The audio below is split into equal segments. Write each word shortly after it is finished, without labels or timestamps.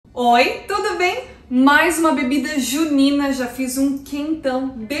Oi, tudo bem? Mais uma bebida junina, já fiz um quentão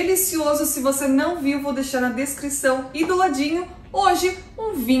delicioso. Se você não viu, vou deixar na descrição e do ladinho. Hoje,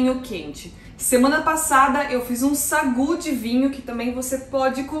 um vinho quente. Semana passada eu fiz um sagu de vinho que também você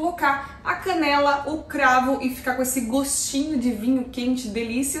pode colocar a canela, o cravo e ficar com esse gostinho de vinho quente,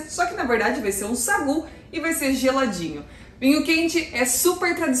 delícia. Só que na verdade vai ser um sagu e vai ser geladinho. Vinho quente é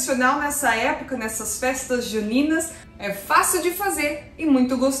super tradicional nessa época, nessas festas juninas. É fácil de fazer e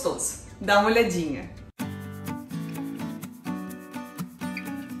muito gostoso. Dá uma olhadinha.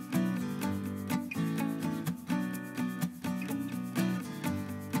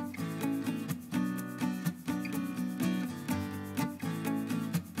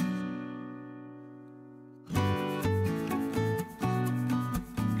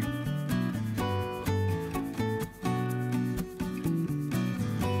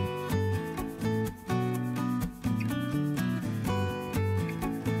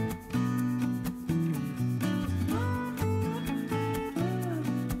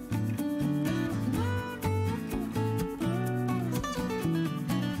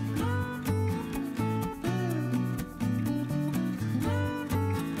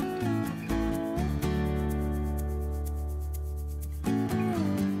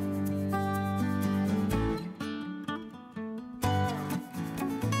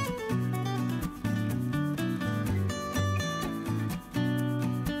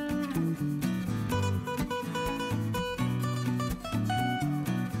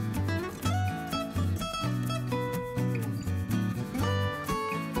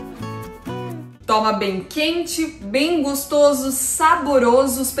 Toma bem quente, bem gostoso,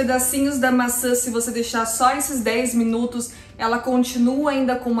 saboroso. Os pedacinhos da maçã, se você deixar só esses 10 minutos, ela continua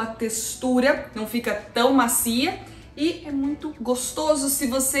ainda com uma textura, não fica tão macia. E é muito gostoso. Se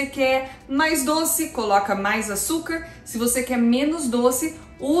você quer mais doce, coloca mais açúcar. Se você quer menos doce,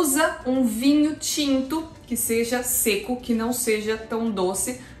 usa um vinho tinto que seja seco, que não seja tão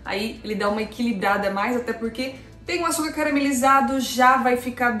doce. Aí ele dá uma equilibrada a mais, até porque tem um açúcar caramelizado, já vai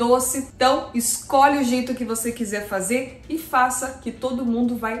ficar doce. Então, escolhe o jeito que você quiser fazer e faça, que todo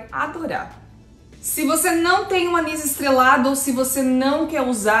mundo vai adorar. Se você não tem um anis estrelado ou se você não quer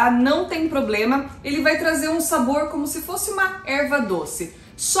usar, não tem problema. Ele vai trazer um sabor como se fosse uma erva doce.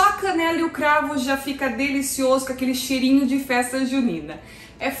 Só a canela e o cravo já fica delicioso com aquele cheirinho de festa junina.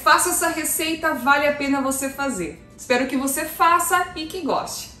 É fácil essa receita, vale a pena você fazer. Espero que você faça e que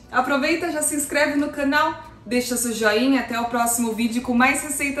goste. Aproveita, já se inscreve no canal. Deixa seu joinha, até o próximo vídeo com mais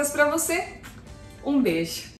receitas para você. Um beijo!